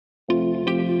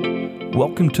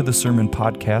Welcome to the Sermon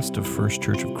Podcast of First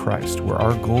Church of Christ, where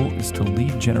our goal is to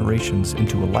lead generations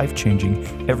into a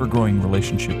life-changing, ever-growing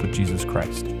relationship with Jesus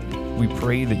Christ. We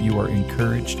pray that you are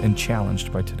encouraged and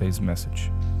challenged by today's message.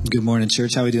 Good morning,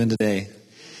 church. How are we doing today?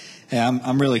 Hey,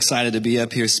 I'm really excited to be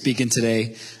up here speaking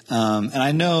today. And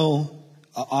I know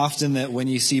often that when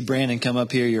you see Brandon come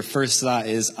up here, your first thought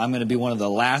is, I'm going to be one of the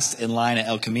last in line at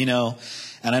El Camino.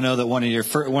 And I know that one of your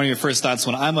first thoughts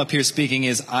when I'm up here speaking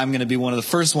is, I'm going to be one of the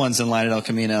first ones in line at El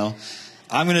Camino.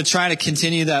 I'm going to try to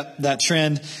continue that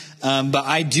trend. But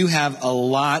I do have a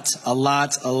lot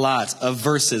of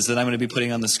verses that I'm going to be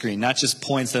putting on the screen. Not just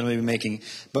points that I'm going to be making,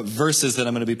 but verses that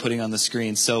I'm going to be putting on the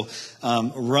screen. So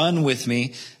run with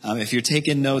me. If you're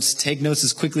taking notes, take notes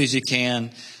as quickly as you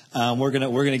can. We're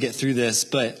gonna get through this,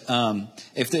 but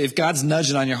if God's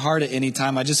nudging on your heart at any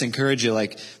time, I just encourage you,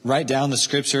 write down the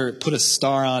scripture, put a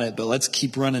star on it, but let's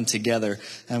keep running together,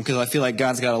 because I feel like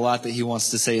God's got a lot that He wants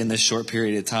to say in this short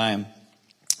period of time.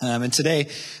 And today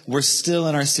we're still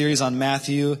in our series on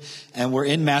Matthew, and we're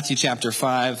in Matthew chapter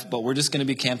 5, but we're just going to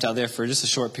be camped out there for just a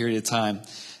short period of time.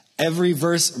 Every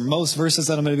verse, most verses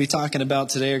that I'm going to be talking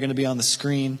about today are going to be on the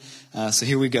screen. So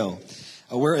here we go.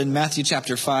 We're in Matthew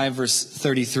chapter 5, verse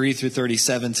 33 through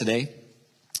 37 today.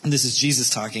 And this is Jesus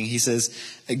talking. He says,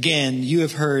 "Again, you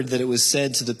have heard that it was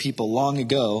said to the people long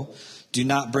ago, 'Do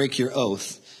not break your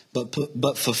oath,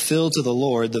 but fulfill to the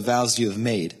Lord the vows you have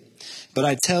made.' But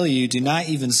I tell you, do not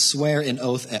even swear an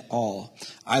oath at all,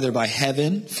 either by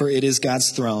heaven, for it is God's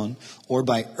throne, or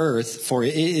by earth, for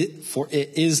it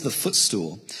is the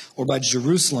footstool, or by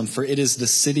Jerusalem, for it is the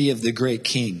city of the great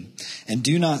king. And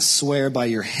do not swear by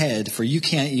your head, for you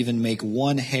can't even make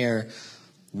one hair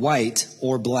white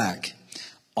or black.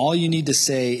 All you need to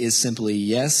say is simply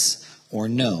yes or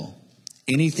no.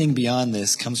 Anything beyond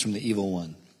this comes from the evil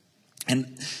one." And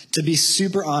to be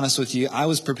super honest with you, I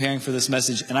was preparing for this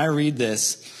message, and I read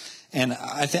this, and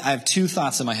I have two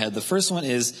thoughts in my head. The first one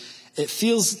is, it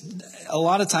feels, a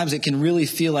lot of times it can really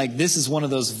feel like this is one of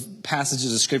those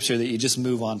passages of Scripture that you just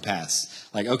move on past.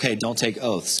 Like, okay, don't take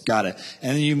oaths, got it.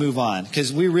 And then you move on,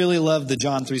 because we really love the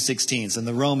John 3:16s and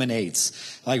the Roman 8s,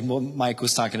 like what Mike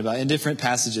was talking about, in different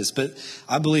passages. But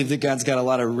I believe that God's got a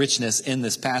lot of richness in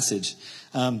this passage.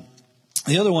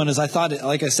 The other one is, I thought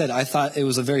it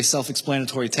was a very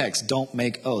self-explanatory text. Don't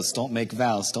make oaths, don't make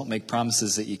vows, don't make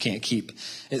promises that you can't keep.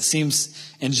 It seems,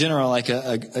 in general, like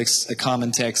a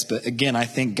common text, but again, I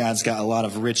think God's got a lot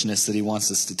of richness that He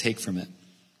wants us to take from it.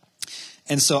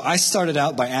 And so I started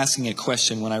out by asking a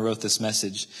question when I wrote this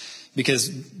message, because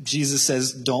Jesus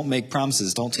says, don't make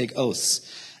promises, don't take oaths.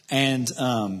 And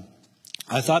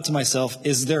I thought to myself,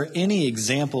 is there any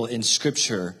example in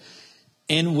Scripture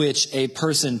in which a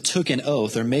person took an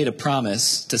oath or made a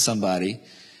promise to somebody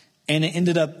and it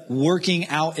ended up working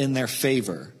out in their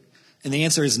favor? And the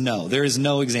answer is no. There is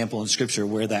no example in Scripture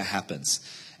where that happens.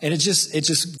 And it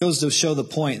just goes to show the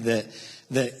point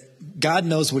that God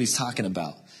knows what He's talking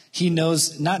about. He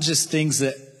knows not just things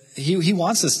that He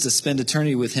wants us to spend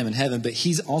eternity with Him in heaven, but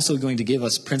He's also going to give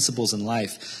us principles in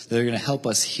life that are going to help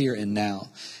us here and now.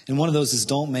 And one of those is,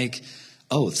 don't make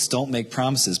oaths, don't make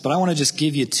promises. But I want to just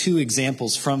give you two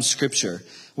examples from Scripture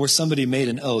where somebody made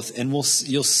an oath, and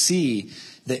you'll see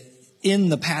that in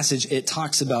the passage it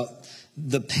talks about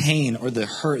the pain or the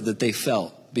hurt that they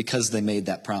felt because they made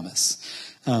that promise.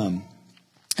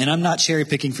 And I'm not cherry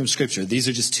picking from Scripture. These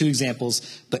are just two examples,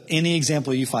 but any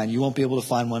example you find, you won't be able to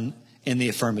find one in the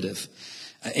affirmative.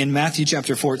 In Matthew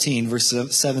chapter 14,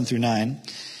 verses 7 through 9,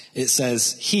 it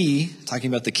says, He, talking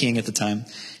about the king at the time,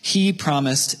 He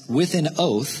promised with an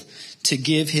oath to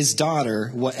give His daughter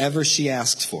whatever she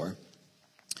asked for.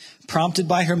 Prompted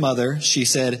by her mother, she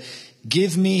said,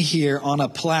 "Give me here on a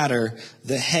platter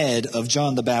the head of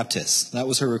John the Baptist." That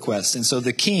was her request. And so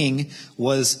the king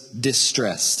was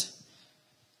distressed.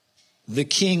 The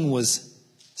king was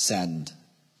saddened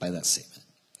by that statement,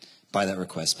 by that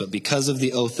request. But because of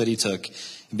the oath that he took,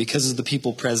 and because of the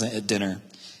people present at dinner,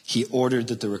 he ordered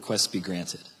that the request be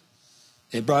granted.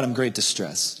 It brought him great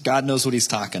distress. God knows what He's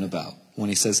talking about when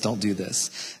He says, don't do this.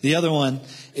 The other one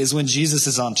is when Jesus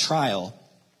is on trial.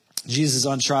 Jesus is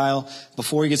on trial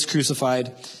before He gets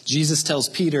crucified. Jesus tells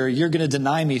Peter, "You're going to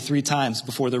deny me 3 times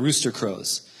before the rooster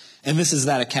crows." And this is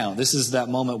that account. This is that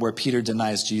moment where Peter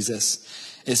denies Jesus.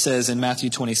 It says in Matthew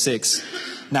 26,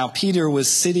 "Now Peter was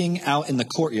sitting out in the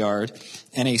courtyard,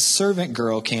 and a servant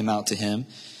girl came out to him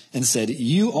and said,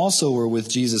 'You also were with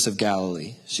Jesus of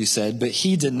Galilee,' she said, but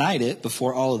he denied it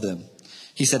before all of them.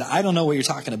 He said, 'I don't know what you're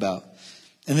talking about.'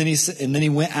 And then he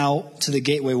went out to the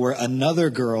gateway where another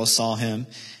girl saw him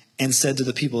and said to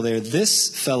the people there, 'This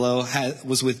fellow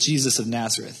was with Jesus of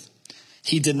Nazareth.'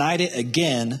 He denied it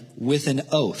again with an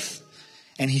oath,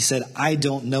 and he said, I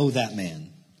don't know that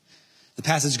man. The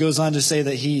passage goes on to say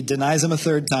that he denies him a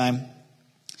third time.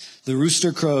 The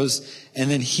rooster crows,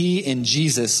 and then he and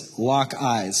Jesus lock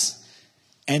eyes.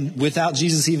 And without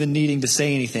Jesus even needing to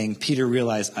say anything, Peter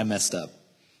realized, I messed up.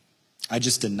 I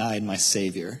just denied my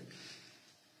Savior.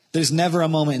 There's never a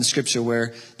moment in Scripture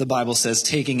where the Bible says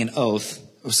taking an oath,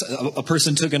 a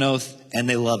person took an oath and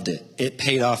they loved it. It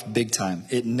paid off big time.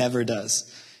 It never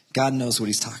does. God knows what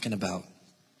he's talking about.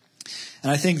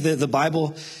 And I think that the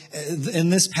Bible, in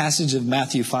this passage of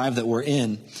Matthew 5 that we're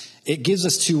in, it gives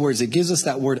us two words. It gives us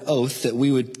that word oath that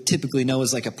we would typically know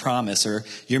as like a promise, or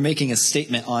you're making a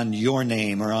statement on your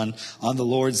name or on the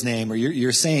Lord's name, or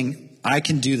you're saying, I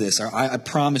can do this, or I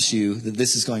promise you that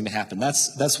this is going to happen.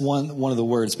 That's one of the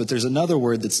words. But there's another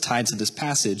word that's tied to this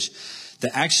passage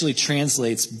that actually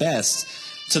translates best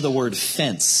to the word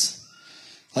fence,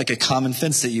 like a common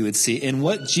fence that you would see. And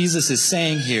what Jesus is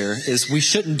saying here is we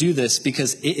shouldn't do this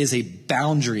because it is a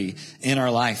boundary in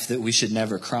our life that we should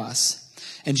never cross.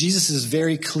 And Jesus is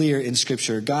very clear in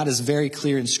Scripture. God is very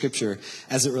clear in Scripture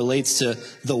as it relates to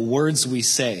the words we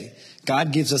say.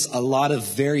 God gives us a lot of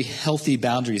very healthy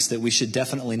boundaries that we should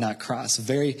definitely not cross,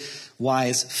 very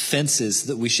wise fences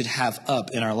that we should have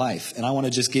up in our life. And I want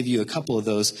to just give you a couple of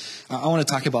those. I want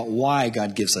to talk about why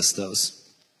God gives us those.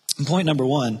 And point number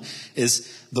one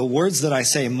is the words that I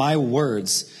say, my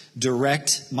words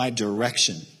direct my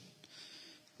direction.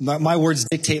 My words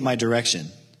dictate my direction.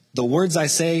 The words I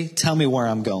say tell me where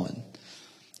I'm going.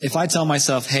 If I tell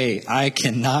myself, hey, I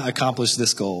cannot accomplish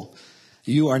this goal,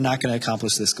 you are not going to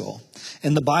accomplish this goal.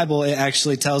 In the Bible, it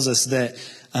actually tells us that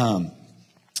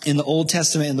in the Old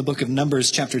Testament, in the book of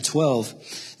Numbers, chapter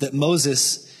 12, that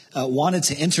Moses wanted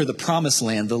to enter the promised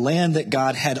land, the land that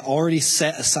God had already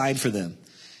set aside for them.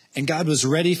 And God was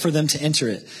ready for them to enter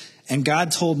it. And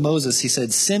God told Moses, he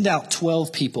said, send out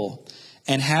 12 people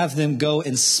and have them go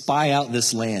and spy out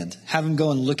this land. Have them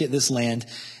go and look at this land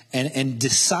and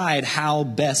decide how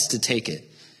best to take it.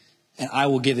 And I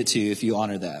will give it to you if you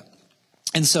honor that.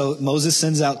 And so Moses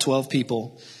sends out 12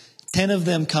 people. 10 of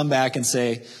them come back and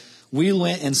say, we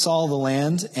went and saw the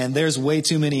land and there's way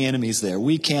too many enemies there.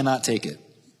 We cannot take it.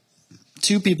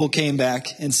 2 people came back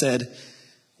and said,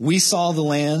 we saw the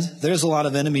land. There's a lot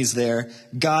of enemies there.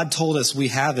 God told us we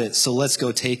have it, so let's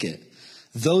go take it.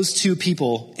 Those 2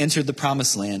 people entered the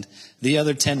promised land. The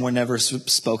other 10 were never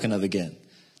spoken of again.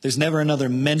 There's never another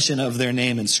mention of their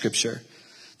name in Scripture.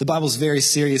 The Bible's very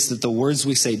serious that the words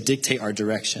we say dictate our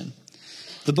direction.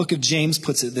 The book of James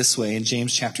puts it this way in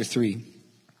James chapter 3.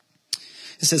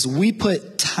 It says, we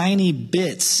put tiny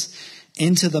bits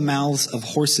into the mouths of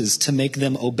horses to make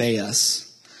them obey us.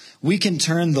 We can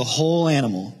turn the whole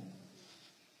animal.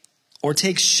 Or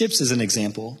take ships as an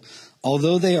example.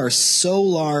 Although they are so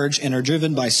large and are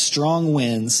driven by strong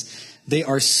winds, they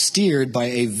are steered by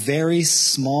a very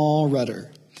small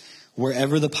rudder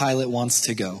wherever the pilot wants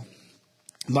to go.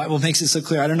 The Bible makes it so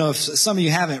clear. I don't know if some of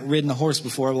you haven't ridden a horse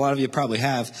before. A lot of you probably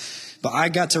have. But I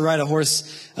got to ride a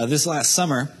horse this last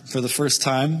summer for the first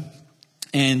time.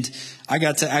 And I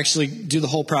got to actually do the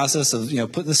whole process of,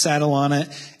 putting the saddle on it.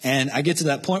 And I get to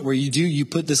that point where you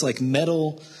put this like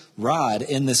metal rod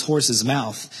in this horse's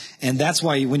mouth. And that's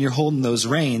why when you're holding those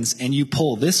reins and you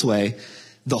pull this way,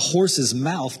 the horse's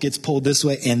mouth gets pulled this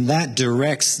way, and that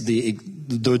directs the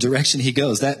direction he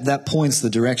goes. That points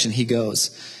the direction he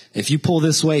goes. If you pull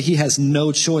this way, he has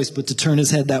no choice but to turn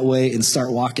his head that way and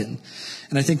start walking.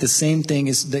 And I think the same thing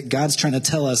is that God's trying to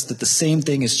tell us that the same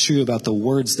thing is true about the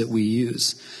words that we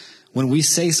use. When we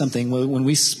say something, when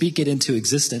we speak it into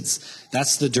existence,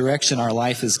 that's the direction our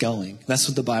life is going. That's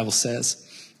what the Bible says.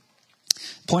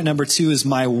 Point number 2 is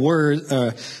my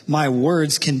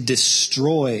words can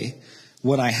destroy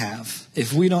what I have.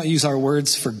 If we don't use our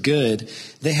words for good,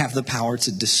 they have the power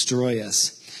to destroy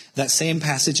us. That same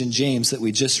passage in James that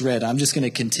we just read, I'm just going to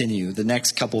continue the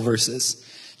next couple verses.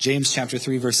 James chapter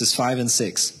 3, verses 5 and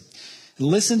 6.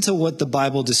 Listen to what the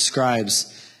Bible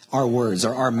describes our words,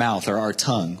 or our mouth, or our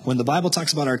tongue. When the Bible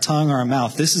talks about our tongue or our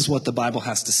mouth, this is what the Bible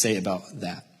has to say about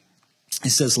that.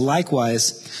 It says,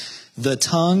 likewise, the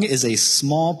tongue is a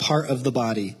small part of the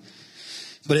body,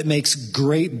 but it makes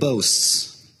great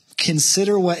boasts.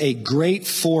 Consider what a great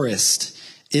forest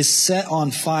is set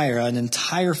on fire. An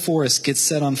entire forest gets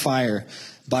set on fire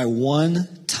by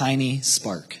one tiny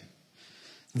spark.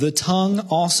 The tongue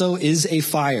also is a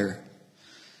fire,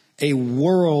 a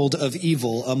world of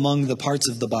evil among the parts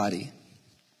of the body.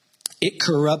 It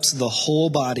corrupts the whole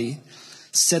body,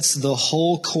 sets the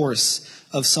whole course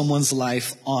of someone's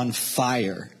life on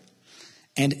fire,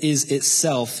 and is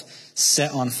itself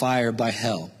set on fire by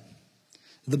hell.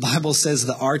 The Bible says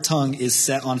that our tongue is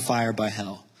set on fire by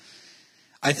hell.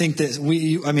 I think that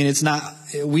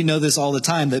we know this all the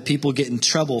time, that people get in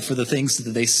trouble for the things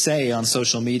that they say on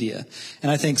social media.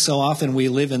 And I think so often we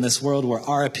live in this world where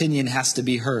our opinion has to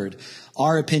be heard.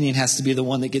 Our opinion has to be the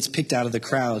one that gets picked out of the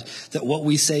crowd, that what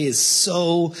we say is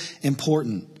so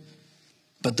important.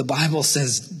 But the Bible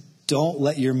says, don't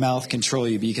let your mouth control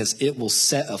you, because it will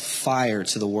set a fire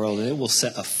to the world, and it will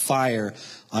set a fire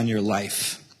on your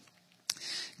life.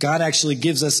 God actually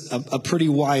gives us a pretty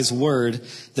wise word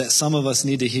that some of us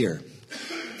need to hear.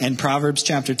 And Proverbs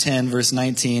chapter 10, verse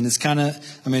 19, it's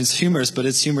it's humorous, but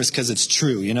it's humorous because it's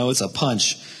true. It's a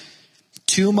punch.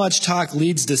 Too much talk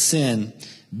leads to sin.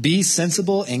 Be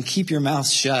sensible and keep your mouth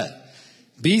shut.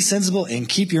 Be sensible and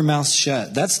keep your mouth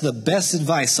shut. That's the best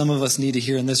advice some of us need to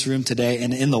hear in this room today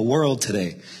and in the world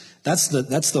today. That's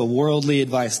the worldly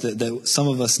advice that some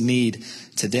of us need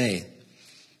today.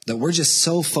 That we're just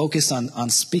so focused on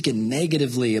speaking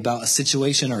negatively about a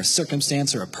situation or a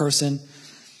circumstance or a person,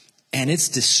 and it's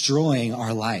destroying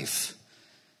our life.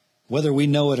 Whether we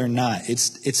know it or not,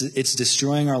 it's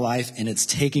destroying our life, and it's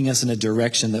taking us in a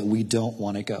direction that we don't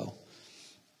want to go.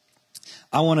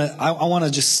 I want to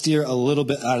just steer a little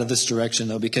bit out of this direction,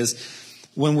 though, because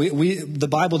when the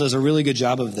Bible does a really good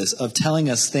job of this, of telling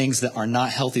us things that are not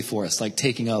healthy for us, like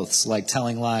taking oaths, like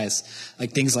telling lies,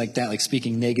 like things like that, like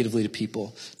speaking negatively to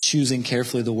people, choosing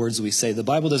carefully the words we say. The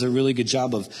Bible does a really good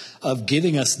job of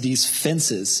giving us these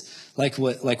fences, like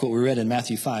what we read in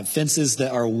Matthew 5, fences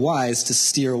that are wise to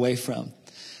steer away from.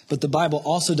 But the Bible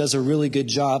also does a really good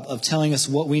job of telling us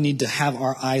what we need to have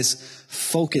our eyes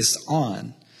focused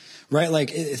on. Right? Like,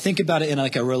 think about it in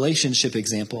like a relationship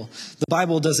example. The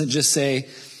Bible doesn't just say,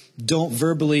 don't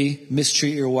verbally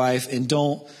mistreat your wife and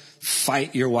don't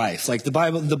fight your wife. Like the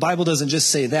Bible doesn't just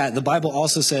say that. The Bible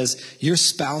also says your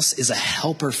spouse is a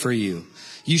helper for you.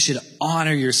 You should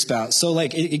honor your spouse. So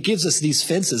like it gives us these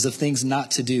fences of things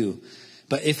not to do.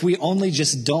 But if we only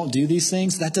just don't do these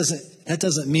things, that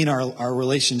doesn't mean our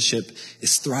relationship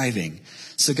is thriving.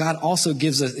 So God also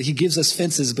gives us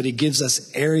fences, but he gives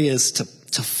us areas to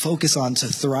focus on, to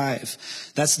thrive.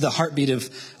 That's the heartbeat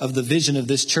of the vision of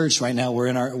this church right now. We're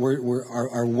in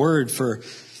our word for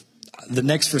the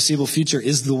next foreseeable future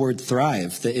is the word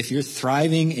thrive. That if you're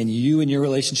thriving in your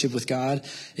relationship with God,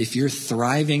 if you're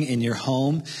thriving in your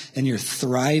home and you're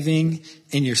thriving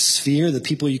in your sphere, the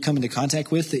people you come into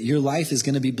contact with, that your life is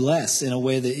going to be blessed in a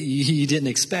way that you didn't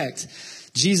expect.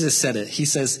 Jesus said it. He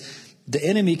says, the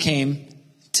enemy came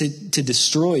to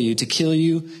destroy you, to kill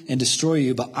you and destroy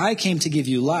you. But I came to give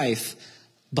you life,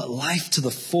 but life to the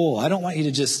full. I don't want you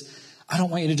to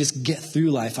just get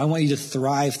through life. I want you to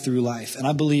thrive through life. And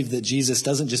I believe that Jesus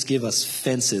doesn't just give us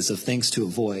fences of things to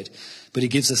avoid, but he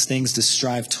gives us things to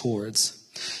strive towards.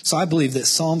 So I believe that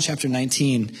Psalm chapter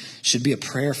 19 should be a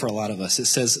prayer for a lot of us. It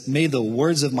says, may the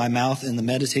words of my mouth and the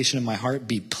meditation of my heart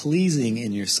be pleasing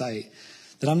in your sight.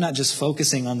 That I'm not just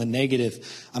focusing on the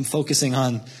negative. I'm focusing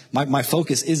on, my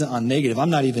focus isn't on negative. I'm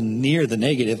not even near the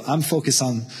negative. I'm focused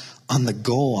on the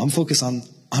goal. I'm focused on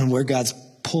where God's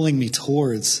pulling me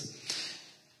towards.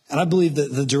 And I believe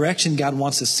that the direction God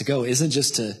wants us to go isn't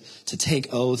just to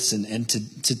take oaths and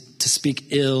to speak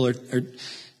ill or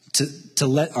to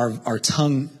let our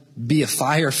tongue be a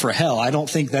fire for hell. I don't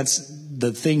think that's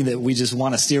the thing that we just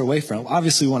want to steer away from.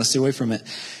 Obviously, we want to steer away from it.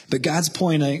 But God's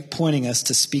pointing us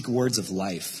to speak words of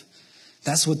life.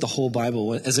 That's what the whole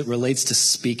Bible, as it relates to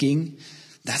speaking,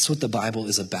 that's what the Bible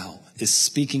is about, is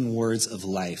speaking words of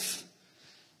life.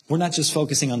 We're not just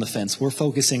focusing on the fence. We're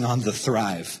focusing on the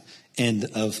thrive end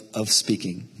of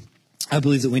speaking. I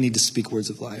believe that we need to speak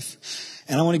words of life.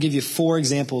 And I want to give you 4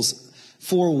 examples,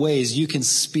 4 ways you can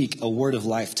speak a word of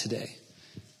life today.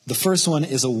 The first one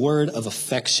is a word of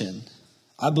affection.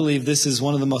 I believe this is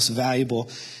one of the most valuable.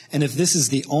 And if this is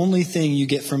the only thing you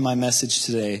get from my message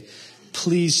today,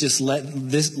 please just let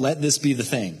this be the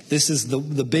thing. This is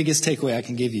the biggest takeaway I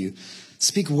can give you.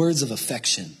 Speak words of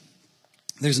affection.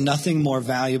 There's nothing more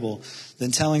valuable than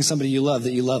telling somebody you love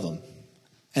that you love them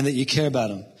and that you care about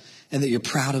them and that you're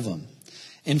proud of them.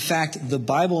 In fact, the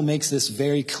Bible makes this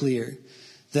very clear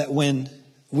that when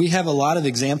we have a lot of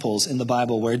examples in the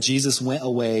Bible where Jesus went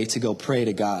away to go pray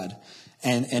to God,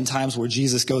 and times where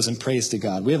Jesus goes and prays to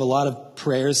God. We have a lot of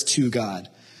prayers to God.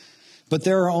 But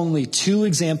there are only 2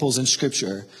 examples in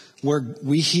Scripture where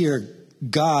we hear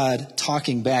God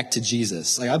talking back to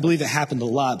Jesus. Like, I believe it happened a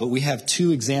lot, but we have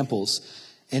 2 examples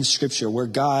in Scripture where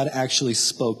God actually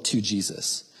spoke to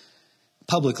Jesus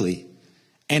publicly.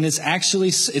 And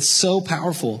it's so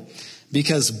powerful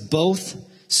because both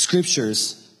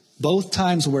Scriptures, both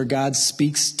times where God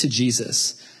speaks to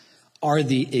Jesus, are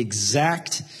the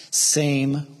exact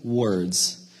same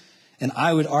words. And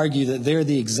I would argue that they're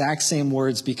the exact same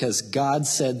words because God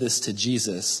said this to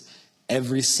Jesus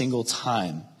every single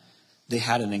time they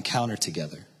had an encounter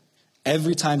together.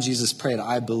 Every time Jesus prayed,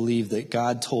 I believe that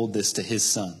God told this to his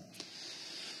son.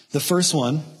 The first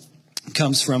one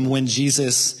comes from when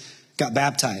Jesus got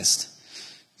baptized.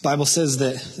 The Bible says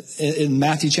that in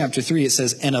Matthew chapter 3, it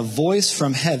says, and a voice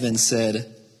from heaven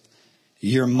said,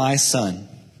 you're my son.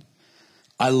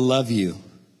 I love you.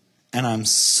 And I'm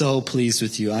so pleased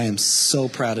with you. I am so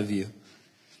proud of you.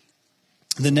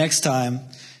 The next time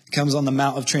comes on the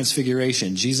Mount of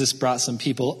Transfiguration. Jesus brought some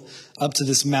people up to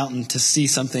this mountain to see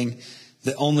something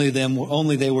that only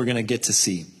they were going to get to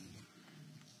see.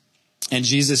 And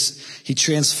Jesus, he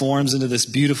transforms into this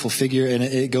beautiful figure. And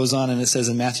it goes on and it says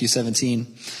in Matthew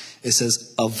 17, it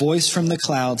says, a voice from the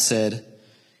cloud said,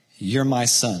 you're my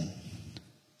son.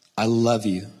 I love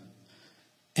you.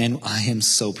 And I am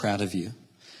so proud of you.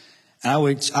 And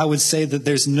I would say that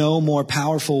there's no more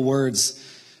powerful words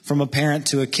from a parent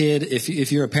to a kid,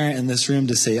 if you're a parent in this room,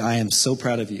 to say, I am so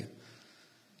proud of you.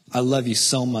 I love you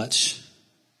so much.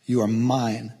 You are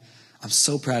mine. I'm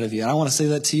so proud of you. And I want to say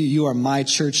that to you. You are my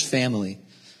church family.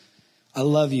 I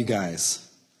love you guys.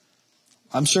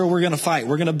 I'm sure we're going to fight.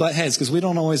 We're going to butt heads because we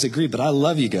don't always agree, but I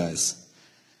love you guys.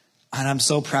 And I'm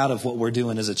so proud of what we're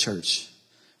doing as a church.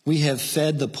 We have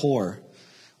fed the poor.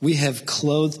 We have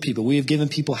clothed people. We have given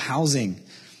people housing.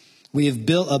 We have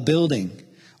built a building.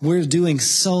 We're doing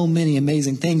so many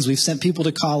amazing things. We've sent people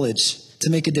to college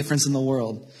to make a difference in the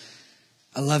world.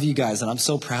 I love you guys, and I'm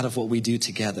so proud of what we do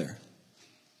together.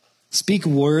 Speak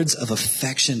words of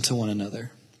affection to one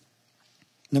another.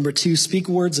 Number 2, speak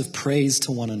words of praise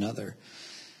to one another.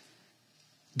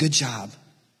 Good job.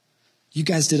 You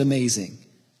guys did amazing.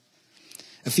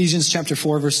 Ephesians chapter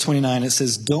 4, verse 29, it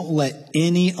says, don't let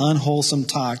any unwholesome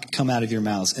talk come out of your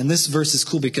mouths. And this verse is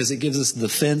cool because it gives us the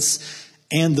fence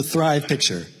and the thrive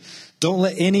picture. Don't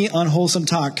let any unwholesome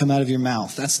talk come out of your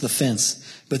mouth. That's the fence.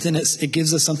 But then it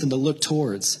gives us something to look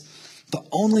towards. But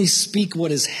only speak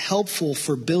what is helpful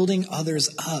for building others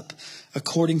up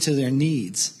according to their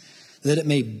needs, that it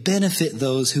may benefit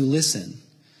those who listen.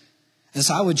 And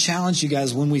so I would challenge you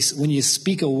guys when you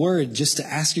speak a word, just to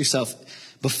ask yourself,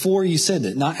 before you send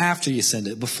it, not after you send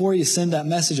it, before you send that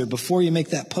message or before you make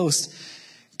that post,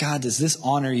 God, does this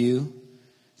honor you?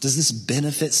 Does this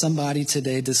benefit somebody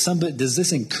today? Does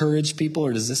this encourage people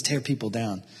or does this tear people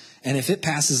down? And if it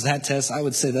passes that test, I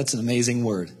would say that's an amazing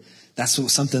word.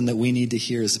 That's something that we need to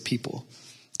hear as a people.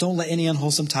 Don't let any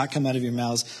unwholesome talk come out of your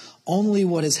mouths. Only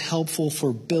what is helpful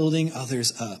for building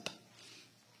others up.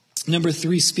 Number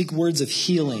 3, speak words of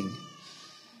healing.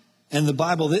 And the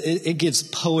Bible, it gives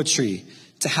poetry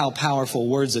to how powerful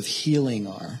words of healing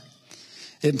are.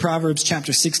 In Proverbs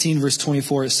chapter 16, verse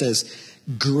 24, it says,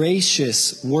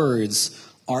 gracious words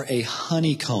are a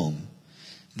honeycomb.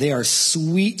 They are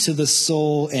sweet to the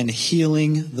soul and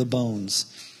healing the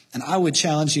bones. And I would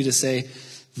challenge you to say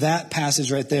that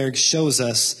passage right there shows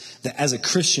us that as a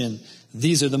Christian,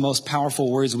 these are the most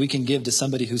powerful words we can give to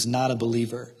somebody who's not a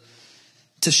believer.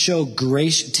 To show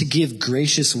grace, to give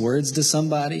gracious words to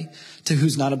somebody to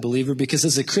who's not a believer. Because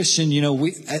as a Christian,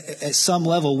 we at some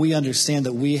level, we understand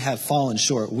that we have fallen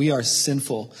short. We are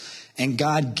sinful and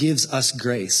God gives us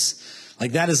grace.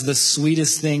 Like that is the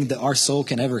sweetest thing that our soul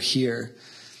can ever hear.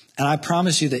 And I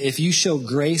promise you that if you show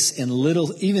grace in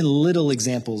even little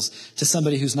examples to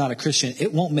somebody who's not a Christian,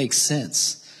 it won't make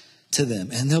sense to them.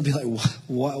 And they'll be like,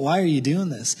 why are you doing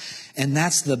this? And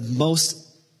that's the most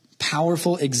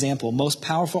powerful example, most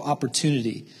powerful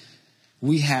opportunity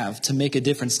we have to make a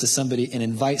difference to somebody and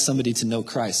invite somebody to know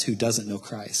Christ who doesn't know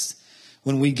Christ.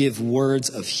 When we give words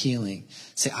of healing,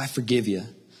 say, I forgive you.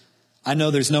 I know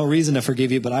there's no reason to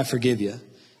forgive you, but I forgive you.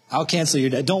 I'll cancel your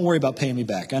debt. Don't worry about paying me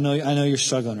back. I know you're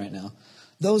struggling right now.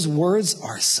 Those words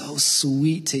are so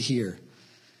sweet to hear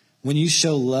when you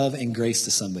show love and grace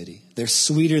to somebody. They're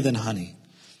sweeter than honey.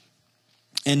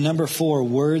 And number 4,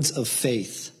 words of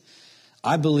faith.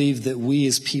 I believe that we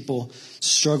as people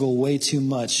struggle way too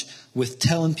much with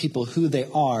telling people who they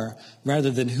are rather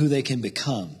than who they can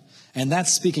become. And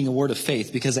that's speaking a word of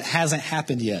faith because it hasn't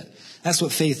happened yet. That's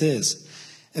what faith is.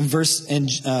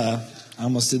 I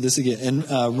almost did this again.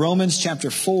 In Romans chapter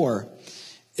 4,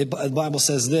 the Bible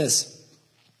says this.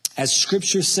 As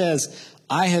Scripture says,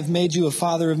 I have made you a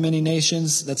father of many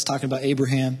nations. That's talking about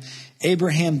Abraham.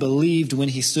 Abraham believed when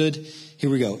he stood, here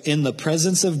we go, in the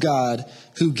presence of God,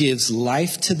 who gives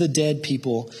life to the dead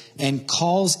people and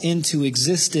calls into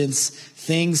existence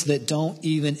things that don't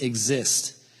even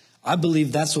exist. I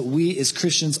believe that's what we as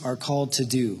Christians are called to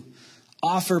do.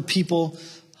 Offer people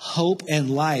hope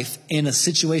and life in a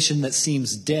situation that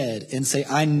seems dead and say,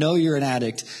 I know you're an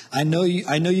addict. I know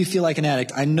you feel like an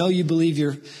addict. I know you believe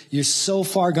you're so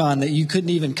far gone that you couldn't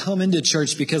even come into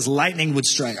church because lightning would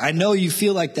strike. I know you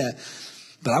feel like that,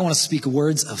 but I want to speak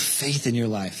words of faith in your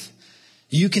life.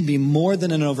 You can be more than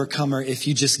an overcomer if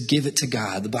you just give it to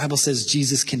God. The Bible says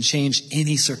Jesus can change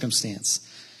any circumstance.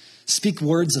 Speak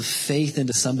words of faith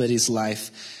into somebody's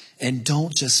life, and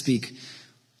don't just speak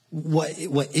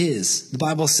what is. The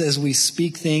Bible says we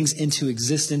speak things into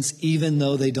existence even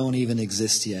though they don't even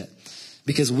exist yet,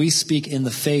 because we speak in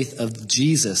the faith of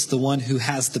Jesus, the one who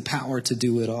has the power to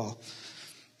do it all.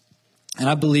 And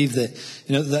I believe that,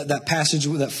 that passage,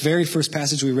 that very first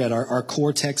passage we read, our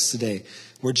core text today,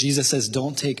 where Jesus says,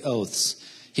 don't take oaths.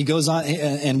 He goes on,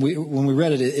 and when we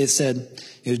read it, it said,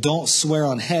 don't swear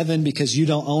on heaven because you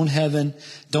don't own heaven.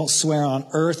 Don't swear on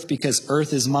earth because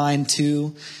earth is mine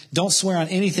too. Don't swear on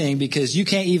anything because you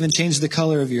can't even change the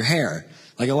color of your hair.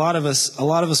 Like a lot of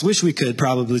us wish we could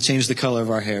probably change the color of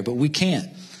our hair, but we can't.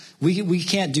 We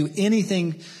can't do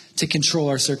anything to control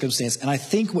our circumstance. And I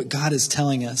think what God is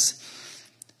telling us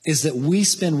is that we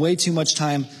spend way too much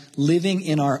time living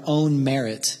in our own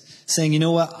merit, saying, you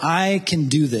know what, I can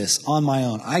do this on my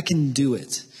own. I can do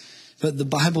it. But the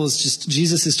Bible is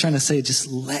Jesus is trying to say, just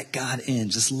let God in.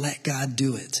 Just let God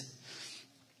do it.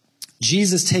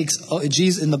 Jesus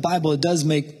in the Bible, it does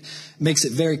makes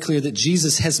it very clear that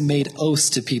Jesus has made oaths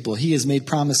to people. He has made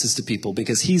promises to people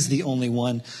because he's the only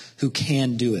one who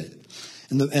can do it.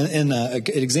 And an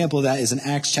example of that is in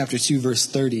Acts chapter 2, verse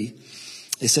 30.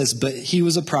 It says, but he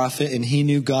was a prophet and he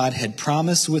knew God had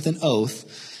promised with an oath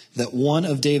that one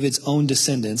of David's own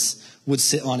descendants would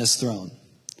sit on his throne.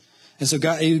 And so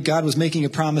God was making a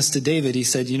promise to David. He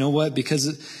said, you know what? Because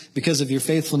of your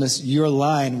faithfulness, your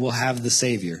line will have the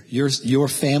Savior. Your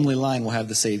family line will have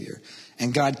the Savior.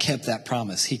 And God kept that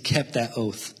promise. He kept that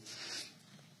oath.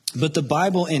 But the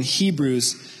Bible in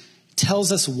Hebrews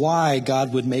tells us why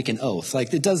God would make an oath.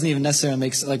 Like, it doesn't even necessarily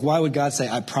make sense. Like, why would God say,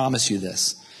 I promise you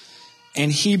this? In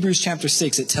Hebrews chapter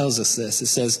 6, it tells us this. It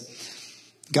says,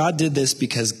 God did this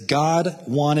because God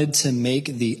wanted to make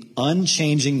the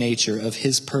unchanging nature of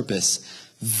his purpose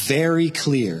very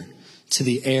clear to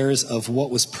the heirs of what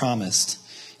was promised.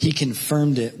 He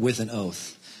confirmed it with an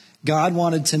oath. God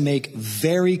wanted to make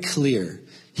very clear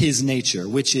his nature,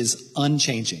 which is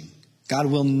unchanging. God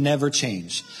will never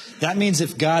change. That means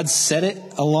if God said it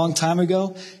a long time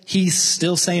ago, he's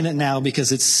still saying it now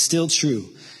because it's still true.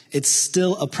 It's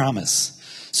still a promise.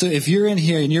 So if you're in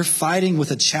here and you're fighting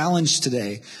with a challenge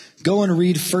today, go and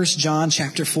read 1 John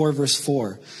chapter 4, verse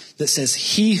 4, that says,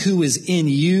 he who is in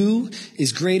you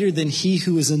is greater than he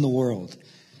who is in the world.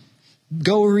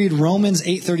 Go read Romans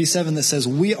 8:37 that says,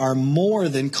 we are more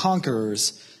than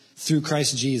conquerors through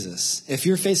Christ Jesus. If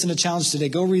you're facing a challenge today,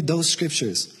 go read those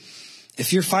scriptures.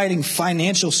 If you're fighting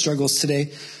financial struggles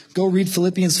today, go read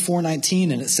Philippians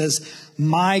 4:19, and it says,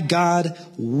 my God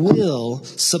will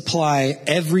supply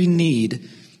every need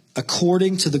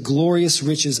according to the glorious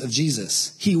riches of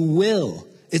Jesus. He will.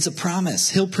 It's a promise.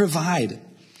 He'll provide.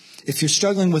 If you're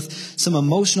struggling with some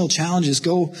emotional challenges,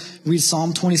 go read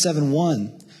Psalm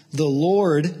 27:1. The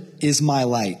Lord is my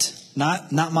light.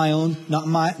 Not my own, not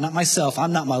myself.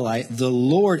 I'm not my light. The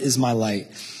Lord is my light.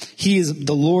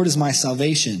 The Lord is my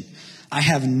salvation. I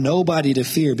have nobody to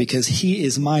fear because he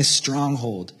is my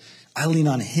stronghold. I lean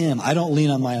on him. I don't lean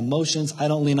on my emotions. I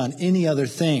don't lean on any other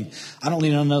thing. I don't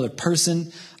lean on another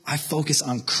person. I focus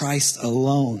on Christ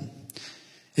alone.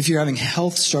 If you're having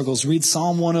health struggles, read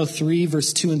Psalm 103,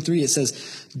 verse 2 and 3. It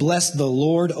says, bless the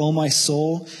Lord, O my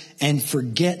soul, and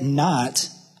forget not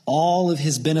all of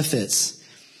his benefits.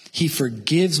 He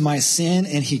forgives my sin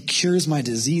and he cures my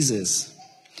diseases.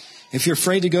 If you're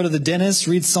afraid to go to the dentist,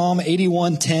 read Psalm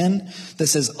 81:10 that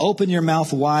says, open your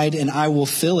mouth wide and I will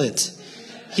fill it.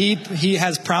 He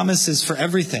has promises for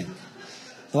everything.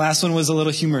 The last one was a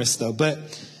little humorous though, but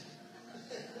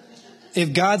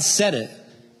if God said it,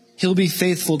 he'll be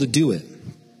faithful to do it.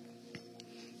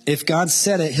 If God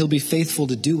said it, he'll be faithful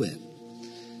to do it.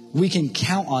 We can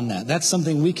count on that. That's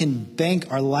something we can bank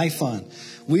our life on.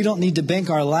 We don't need to bank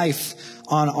our life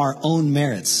on our own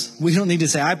merits. We don't need to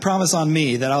say, I promise on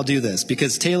me that I'll do this,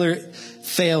 because Taylor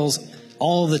fails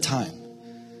all the time.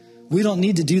 We don't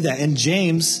need to do that. And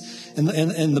James,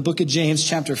 in the book of James,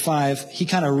 chapter 5, he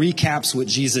kind of recaps what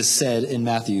Jesus said in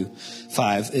Matthew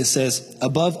 5. It says,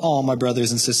 above all, my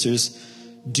brothers and sisters,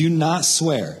 do not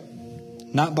swear.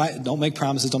 Don't make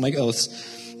promises, don't make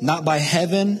oaths. Not by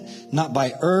heaven, not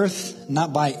by earth,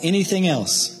 not by anything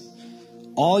else.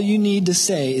 All you need to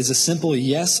say is a simple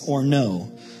yes or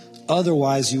no.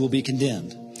 Otherwise, you will be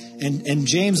condemned. And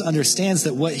James understands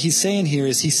that what he's saying here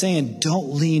is he's saying,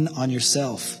 don't lean on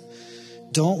yourself.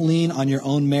 Don't lean on your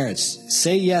own merits.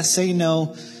 Say yes, say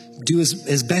no. Do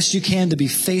as best you can to be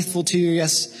faithful to your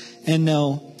yes and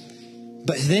no.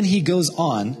 But then he goes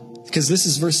on, because this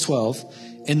is verse 12.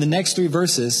 In the next 3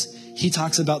 verses, he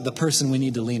talks about the person we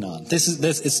need to lean on.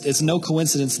 It's no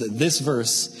coincidence that this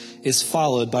verse is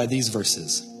followed by these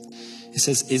verses. It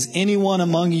says, is anyone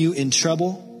among you in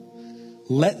trouble?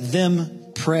 Let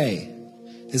them pray.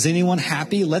 Is anyone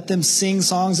happy? Let them sing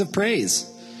songs of praise.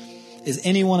 Is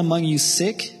anyone among you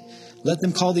sick? Let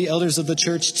them call the elders of the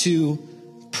church to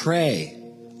pray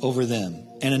over them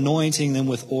and anointing them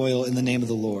with oil in the name of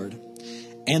the Lord.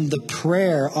 And the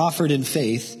prayer offered in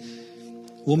faith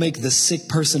will make the sick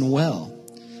person well.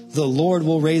 The Lord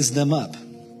will raise them up.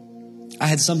 I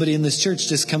had somebody in this church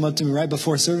just come up to me right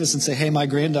before service and say, hey, my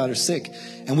granddaughter's sick.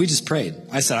 And we just prayed.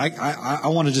 I said, I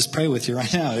want to just pray with you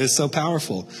right now. It was so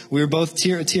powerful. We were both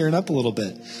tearing up a little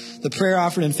bit. The prayer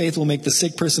offered in faith will make the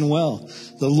sick person well.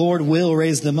 The Lord will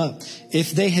raise them up.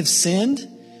 If they have sinned,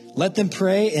 let them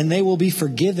pray and they will be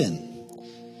forgiven.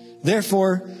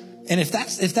 Therefore, and if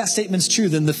that statement's true,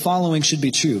 then the following should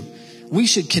be true. We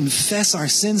should confess our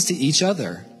sins to each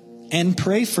other and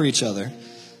pray for each other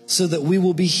so that we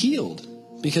will be healed,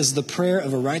 because the prayer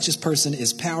of a righteous person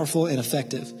is powerful and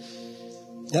effective.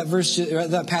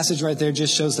 That passage right there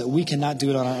just shows that we cannot do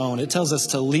it on our own. It tells us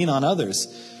to lean on others.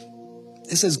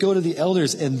 It says, go to the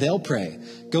elders and they'll pray.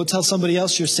 Go tell somebody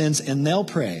else your sins and they'll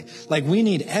pray. Like, we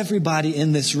need everybody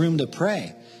in this room to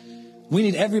pray. We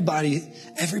need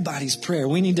everybody's prayer.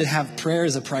 We need to have prayer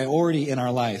as a priority in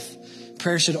our life.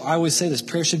 I always say this,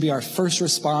 prayer should be our first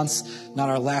response, not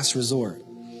our last resort.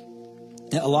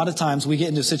 And a lot of times we get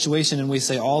into a situation and we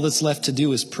say, all that's left to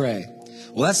do is pray.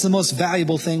 Well, that's the most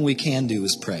valuable thing we can do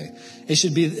is pray. It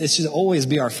should always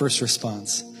be our first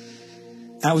response.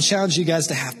 And I would challenge you guys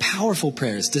to have powerful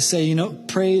prayers, to say,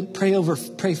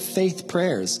 pray faith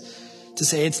prayers. To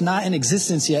say, it's not in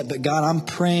existence yet, but God, I'm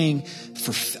praying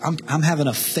I'm having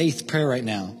a faith prayer right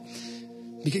now.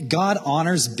 Because God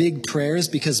honors big prayers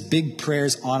because big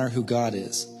prayers honor who God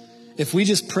is. If we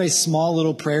just pray small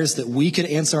little prayers that we could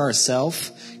answer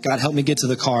ourselves, God, help me get to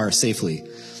the car safely.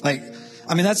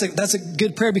 That's a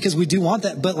good prayer because we do want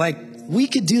that. But we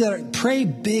could do that. Pray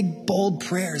big, bold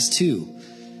prayers too.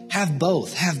 Have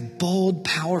both. Have bold,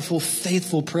 powerful,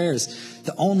 faithful prayers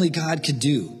that only God could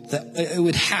do. That it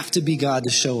would have to be God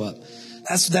to show up.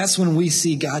 That's when we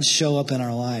see God show up in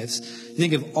our lives. You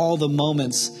think of all the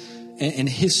moments in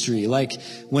history, like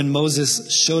when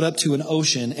Moses showed up to an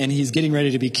ocean and he's getting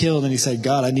ready to be killed and he said,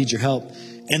 God, I need your help.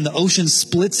 And the ocean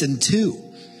splits in 2.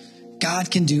 God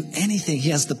can do anything.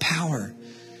 He has the power.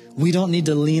 We don't need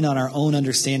to lean on our own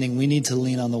understanding. We need to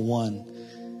lean on the one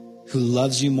who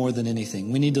loves you more than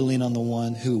anything. We need to lean on the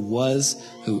one who was,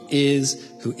 who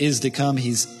is to come.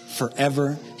 He's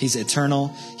forever. He's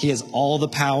eternal. He has all the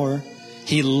power.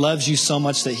 He loves you so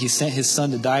much that he sent his son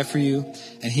to die for you.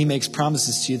 And he makes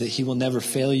promises to you that he will never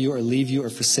fail you or leave you or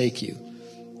forsake you.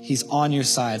 He's on your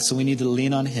side. So we need to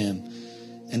lean on him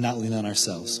and not lean on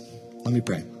ourselves. Let me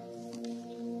pray.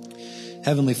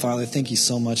 Heavenly Father, thank you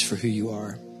so much for who you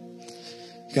are.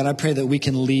 God, I pray that we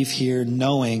can leave here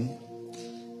knowing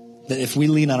that if we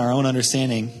lean on our own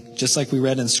understanding, just like we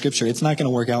read in Scripture, it's not going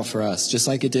to work out for us, just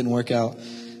like it didn't work out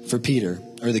for Peter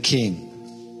or the king.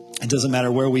 It doesn't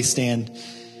matter where we stand.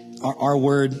 Our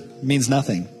word means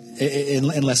nothing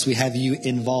unless we have you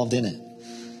involved in it.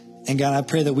 And God, I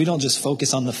pray that we don't just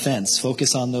focus on the fence,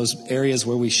 focus on those areas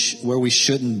where we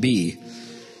shouldn't be.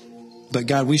 But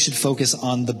God, we should focus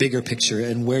on the bigger picture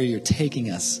and where you're taking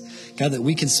us. God, that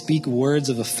we can speak words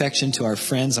of affection to our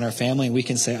friends and our family, and we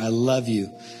can say, I love you.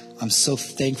 I'm so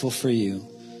thankful for you.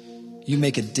 You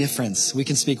make a difference. We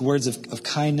can speak words of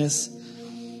kindness,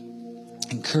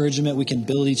 encouragement. We can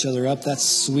build each other up. That's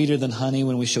sweeter than honey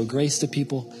when we show grace to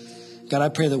people. God, I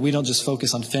pray that we don't just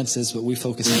focus on fences, but we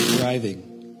focus on thriving.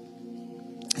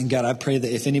 And God, I pray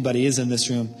that if anybody is in this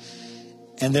room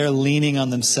and they're leaning on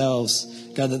themselves,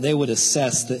 God, that they would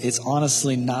assess that it's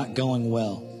honestly not going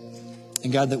well.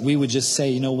 And God, that we would just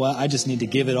say, you know what? I just need to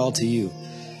give it all to you.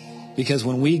 Because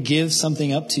when we give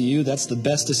something up to you, that's the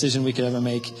best decision we could ever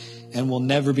make. And we'll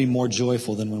never be more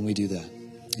joyful than when we do that.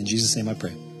 In Jesus' name I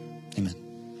pray. Amen.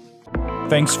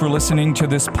 Thanks for listening to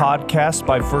this podcast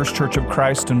by First Church of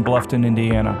Christ in Bluffton,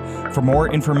 Indiana. For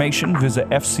more information, visit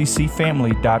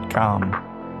fccfamily.com.